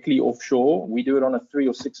directly offshore, we do it on a 3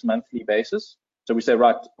 or 6 monthly basis. So we say,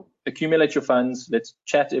 right, accumulate your funds, let's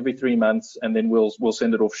chat every 3 months, and then we'll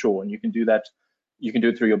send it offshore. And you can do that. You can do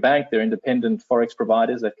it through your bank. They're independent forex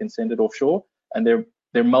providers that can send it offshore, and there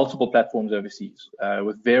are multiple platforms overseas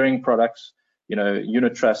with varying products.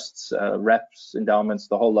 Unit trusts, wraps, endowments,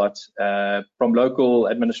 the whole lot, from local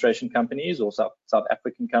administration companies or South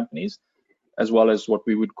African companies, as well as what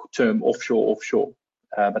we would term offshore.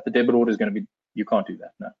 But the debit order is going to be, you can't do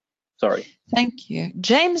that, no. Sorry. Thank you.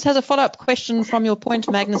 James has a follow-up question from your point,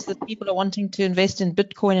 Magnus, that people are wanting to invest in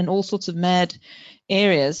Bitcoin and all sorts of mad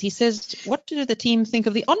areas. He says, what do the team think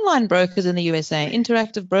of the online brokers in the USA,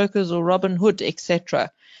 Interactive Brokers or Robinhood,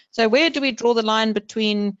 etc.? So where do we draw the line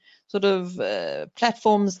between sort of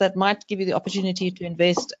platforms that might give you the opportunity to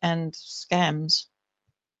invest and scams?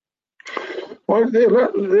 Well, there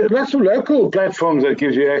are lots of local platforms that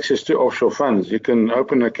gives you access to offshore funds. You can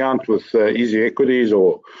open an account with Easy Equities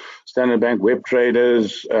or Standard Bank Web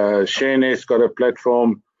Traders. ShareNet's got a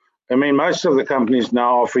platform. I mean, most of the companies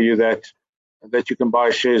now offer you that you can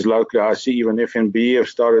buy shares locally. I see even FNB have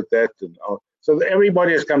started that. So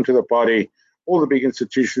everybody has come to the party. All the big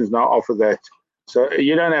institutions now offer that. So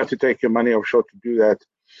you don't have to take your money offshore to do that.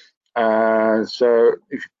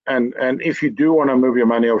 If you do want to move your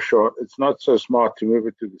money offshore, it's not so smart to move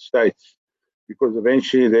it to the States, because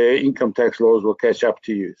eventually their income tax laws will catch up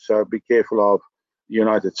to you. So be careful of the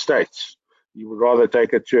United States. You would rather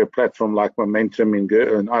take it to a platform like Momentum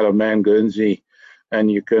in Isle of Man, Guernsey, and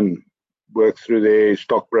you can work through their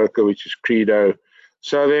stockbroker, which is Credo.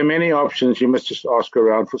 So there are many options. You must just ask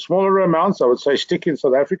around. For smaller amounts, I would say stick in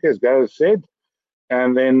South Africa, as Gareth said.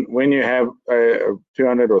 And then when you have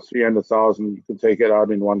 200 or 300,000, you can take it out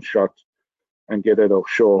in one shot and get it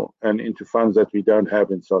offshore and into funds that we don't have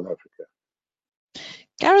in South Africa.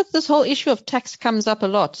 Gareth, this whole issue of tax comes up a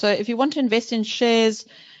lot. So if you want to invest in shares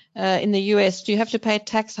in the US, do you have to pay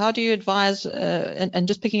tax? How do you advise? And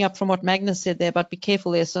just picking up from what Magnus said there, but be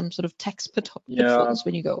careful, there's some sort of tax pitfalls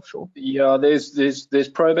when you go offshore. Yeah, there's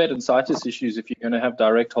probate and situs issues if you're going to have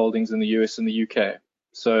direct holdings in the US and the UK.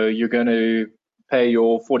 So you're going to pay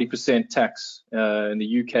your 40% tax in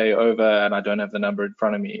the UK over, and I don't have the number in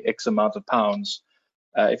front of me, X amount of pounds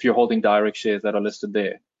if you're holding direct shares that are listed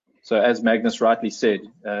there. So as Magnus rightly said,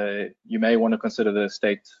 you may want to consider the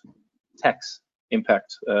state tax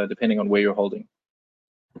impact depending on where you're holding.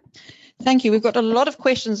 Thank you. We've got a lot of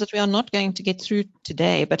questions that we are not going to get through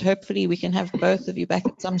today, but hopefully we can have both of you back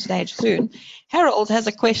at some stage soon. Harold has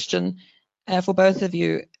a question for both of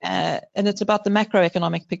you, and it's about the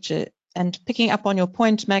macroeconomic picture. And picking up on your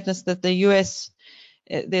point, Magnus, that the US,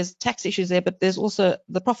 there's tax issues there, but there's also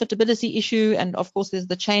the profitability issue, and of course there's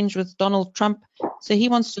the change with Donald Trump. So he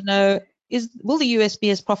wants to know, will the US be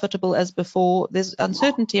as profitable as before? There's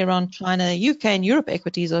uncertainty around China. UK and Europe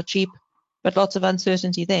equities are cheap, but lots of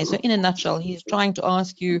uncertainty there. So in a nutshell, he's trying to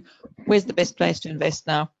ask you, where's the best place to invest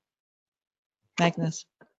now? Magnus.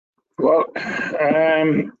 Well,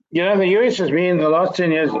 you know, the US has been the last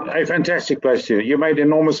 10 years a fantastic place to. You made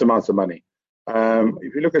enormous amounts of money.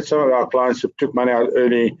 If you look at some of our clients who took money out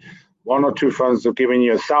early, one or two funds have given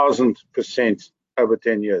you 1,000% over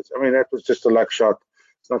 10 years. I mean, that was just a luck shot.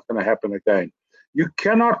 It's not going to happen again. You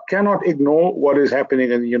cannot ignore what is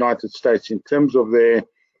happening in the United States in terms of their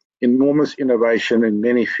enormous innovation in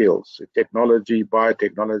many fields: technology,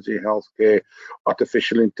 biotechnology, healthcare,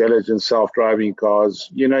 artificial intelligence, self-driving cars.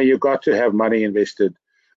 You know, you've got to have money invested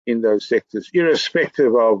in those sectors,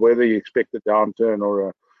 irrespective of whether you expect a downturn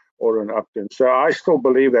or an upturn. So I still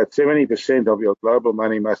believe that 70% of your global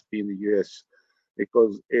money must be in the US,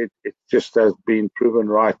 because it just has been proven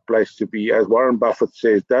right place to be. As Warren Buffett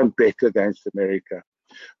says, don't bet against America.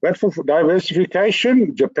 But for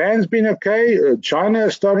diversification, Japan's been okay. China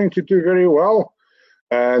is starting to do very well.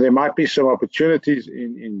 There might be some opportunities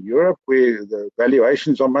in Europe where the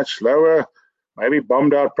valuations are much lower, maybe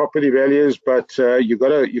bombed out property values, but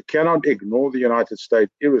you cannot ignore the United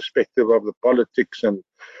States, irrespective of the politics and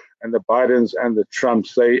the Bidens and the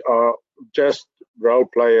Trumps. They are just role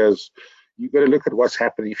players. You've got to look at what's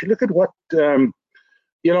happening. If you look at what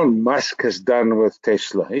Elon Musk has done with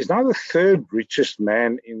Tesla, he's now the third richest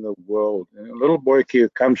man in the world. And a little boy who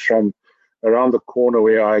comes from around the corner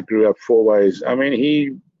where I grew up, Four Ways. I mean,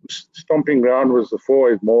 he stomping ground was the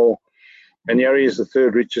Four Ways Mall, and here he is the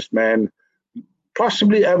third richest man,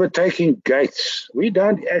 possibly overtaking Gates. We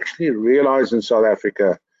don't actually realize in South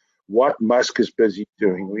Africa what Musk is busy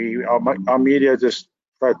doing. Our media just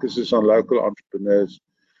focuses on local entrepreneurs.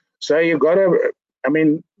 So you've got to, I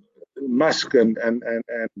mean, Musk and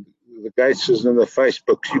the Gateses and the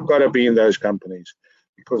Facebooks, you've got to be in those companies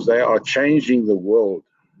because they are changing the world.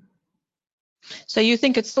 So you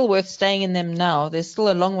think it's still worth staying in them now? There's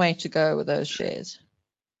still a long way to go with those shares.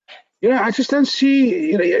 You know, I just don't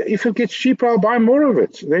see, you know, if it gets cheaper, I'll buy more of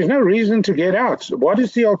it. There's no reason to get out. What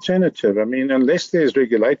is the alternative? I mean, unless there's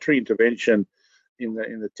regulatory intervention in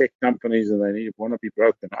the tech companies and they want to be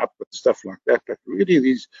broken up and stuff like that. But really,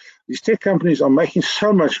 these tech companies are making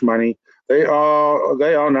so much money. They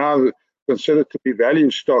are now considered to be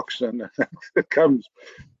value stocks, and it comes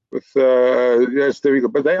with yes, there we go.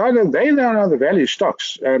 But they are the value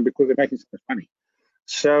stocks because they're making so much money.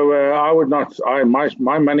 So I would not.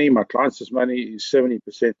 My money, my clients' money is 70%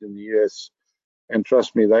 in the US, and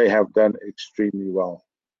trust me, they have done extremely well.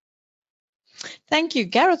 Thank you.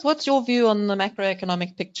 Gareth, what's your view on the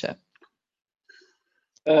macroeconomic picture?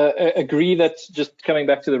 Agree that just coming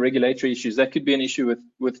back to the regulatory issues, that could be an issue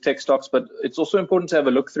with tech stocks, but it's also important to have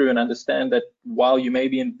a look through and understand that while you may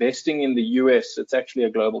be investing in the US, it's actually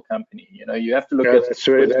a global company. You know, you have to look at the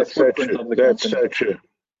footprint of the company. That's so true.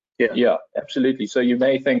 Yeah, absolutely. So you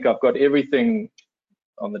may think I've got everything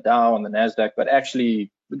on the Dow, on the NASDAQ, but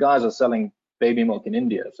actually the guys are selling baby milk in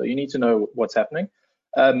India. So you need to know what's happening.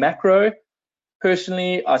 Macro,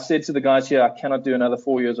 personally, I said to the guys here, I cannot do another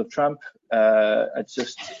 4 years of Trump. It's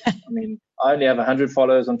just, I mean, I only have 100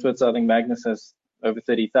 followers on Twitter. I think Magnus has over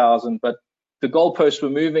 30,000, but the goalposts were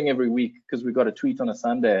moving every week because we got a tweet on a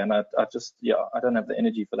Sunday, and I just, I don't have the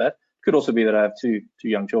energy for that. Could also be that I have two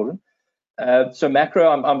young children. So macro,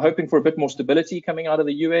 I'm hoping for a bit more stability coming out of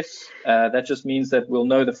the US. That just means that we'll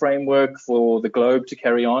know the framework for the globe to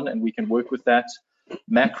carry on, and we can work with that.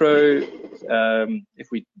 Macro, if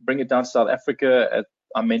we bring it down to South Africa,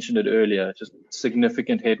 I mentioned it earlier, just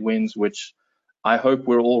significant headwinds, which I hope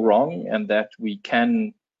we're all wrong and that we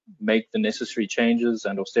can make the necessary changes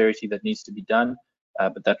and austerity that needs to be done,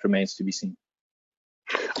 but that remains to be seen.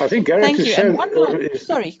 I think Gareth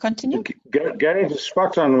sorry, continue. Gareth is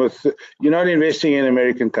spot on with, you're not investing in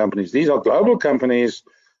American companies. These are global companies.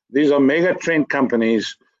 These are mega trend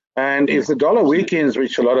companies. And if the dollar weakens,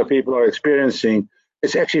 which a lot of people are experiencing,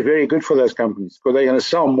 it's actually very good for those companies because they're going to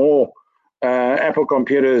sell more Apple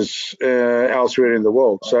computers elsewhere in the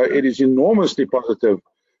world. So it is enormously positive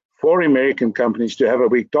for American companies to have a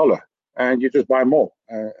weak dollar, and you just buy more.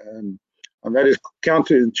 And that is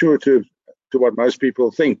counterintuitive to what most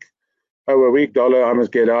people think. Oh, a weak dollar, I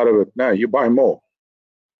must get out of it. No, you buy more.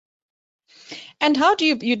 And how do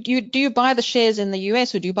you buy the shares in the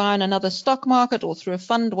US, or do you buy on another stock market or through a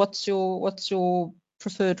fund? What's your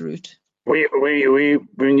preferred route? We've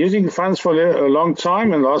been using funds for a long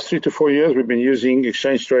time. In the last 3 to 4 years, we've been using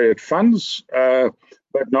exchange-traded funds,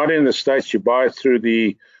 but not in the States. You buy through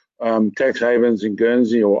the tax havens in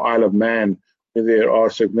Guernsey or Isle of Man, where there are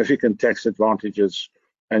significant tax advantages,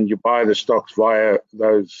 and you buy the stocks via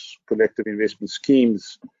those collective investment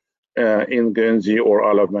schemes in Guernsey or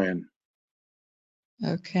Isle of Man.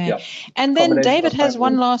 Okay. Yeah. And then David has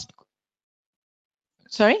one last.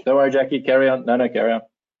 Sorry? Don't worry, Jackie, carry on. No, carry on.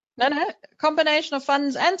 No, combination of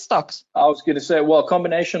funds and stocks. I was going to say, well,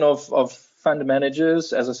 combination of fund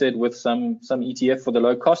managers, as I said, with some ETF for the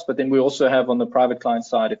low cost, but then we also have on the private client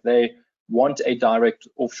side, if they want a direct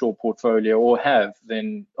offshore portfolio or have,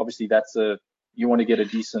 then obviously you want to get a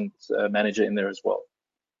decent manager in there as well.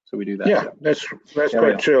 So we do that. Yeah, that's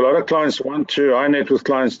quite true. A lot of clients want to, high net worth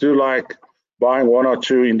clients do like buying 1 or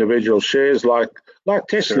 2 individual shares, like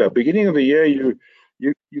Tesla. Sure. Beginning of the year, you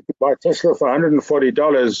could buy Tesla for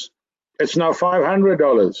 $140. It's now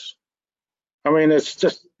 $500. I mean, it's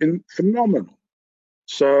just phenomenal.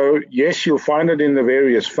 So yes, you'll find it in the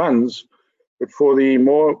various funds, but for the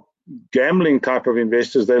more gambling type of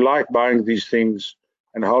investors, they like buying these things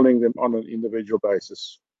and holding them on an individual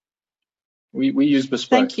basis. We use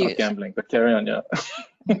bespoke, not gambling, but carry on, yeah.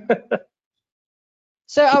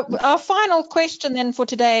 So our final question then for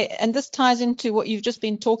today, and this ties into what you've just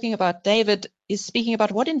been talking about, David, is speaking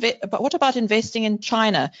about what about investing in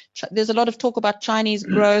China? There's a lot of talk about Chinese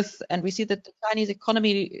growth, and we see that the Chinese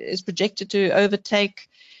economy is projected to overtake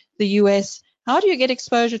the US. How do you get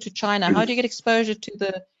exposure to China? How do you get exposure to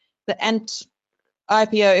the Ant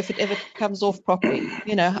IPO if it ever comes off properly?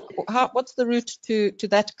 You know, what's the route to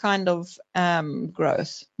that kind of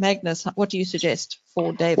growth? Magnus, what do you suggest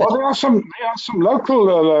for David? Well, there are some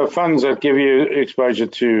local funds that give you exposure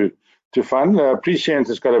to fund. Prescient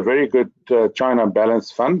has got a very good China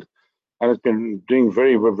balanced fund, and it's been doing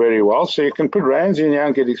very, very well. So you can put rands in here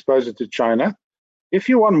and get exposure to China. If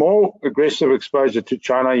you want more aggressive exposure to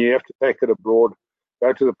China, you have to take it abroad.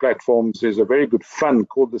 Go to the platforms. There's a very good fund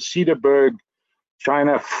called the Cederberg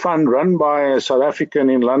China Fund, run by a South African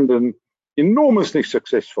in London, enormously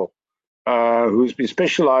successful, who's been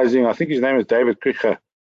specializing, I think his name is David Kricher,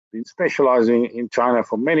 been specializing in China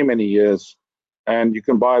for many, many years. And you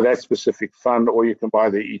can buy that specific fund, or you can buy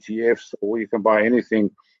the ETFs, or you can buy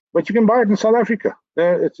anything, but you can buy it in South Africa.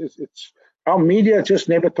 It's our media just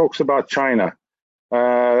never talks about China,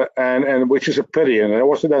 and which is a pity. And they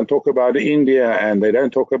also don't talk about India, and they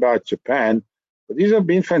don't talk about Japan. But these have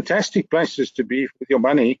been fantastic places to be with your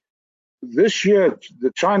money. This year,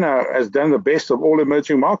 China has done the best of all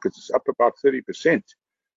emerging markets. It's up about 30%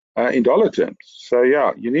 in dollar terms. So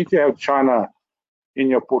yeah, you need to have China in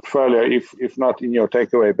your portfolio, if not in your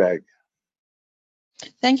takeaway bag.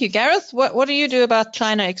 Thank you, Gareth. What do you do about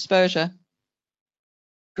China exposure?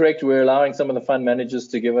 Correct. We're allowing some of the fund managers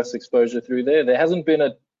to give us exposure through there. There hasn't been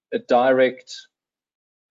a direct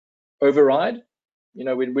override. You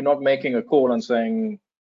know, we're not making a call and saying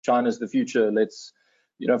China's the future. Let's,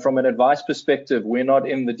 you know, from an advice perspective, we're not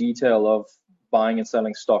in the detail of buying and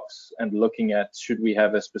selling stocks and looking at should we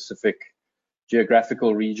have a specific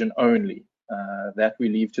geographical region only. That we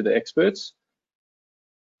leave to the experts.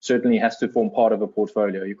 Certainly has to form part of a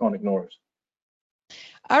portfolio. You can't ignore it.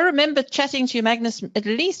 I remember chatting to you, Magnus, at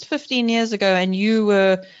least 15 years ago, and you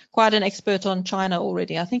were quite an expert on China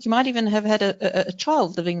already. I think you might even have had a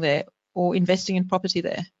child living there or investing in property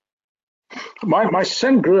there. My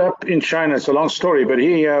son grew up in China. It's a long story, but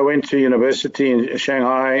he went to university in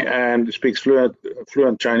Shanghai and speaks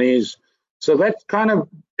fluent Chinese. So that kind of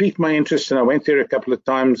piqued my interest, and I went there a couple of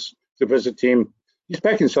times to visit him. He's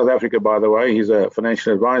back in South Africa, by the way. He's a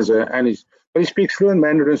financial advisor, but he speaks fluent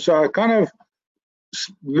Mandarin. So I kind of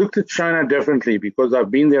looked at China differently because I've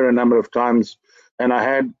been there a number of times, and I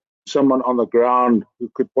had someone on the ground who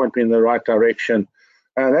could point me in the right direction.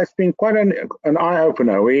 That's been quite an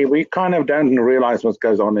eye-opener. We kind of don't realize what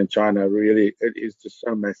goes on in China, really. It is just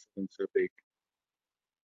so massive and so big.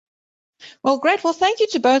 Well, great. Well, thank you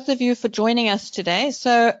to both of you for joining us today.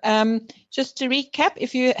 So just to recap,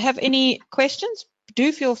 if you have any questions,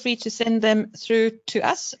 do feel free to send them through to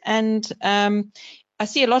us. And I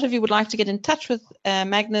see a lot of you would like to get in touch with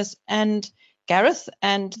Magnus and Gareth,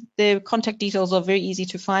 and their contact details are very easy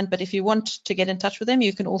to find, but if you want to get in touch with them,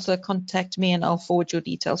 you can also contact me and I'll forward your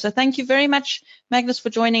details. So thank you very much, Magnus, for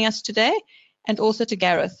joining us today, and also to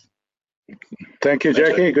Gareth. Thank you,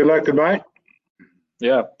 Jackie. Good luck. Goodbye.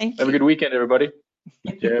 Yeah. Thank Have you. a good weekend, everybody.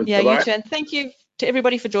 Cheers. Yeah, Bye-bye. you too, and thank you to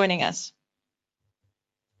everybody for joining us.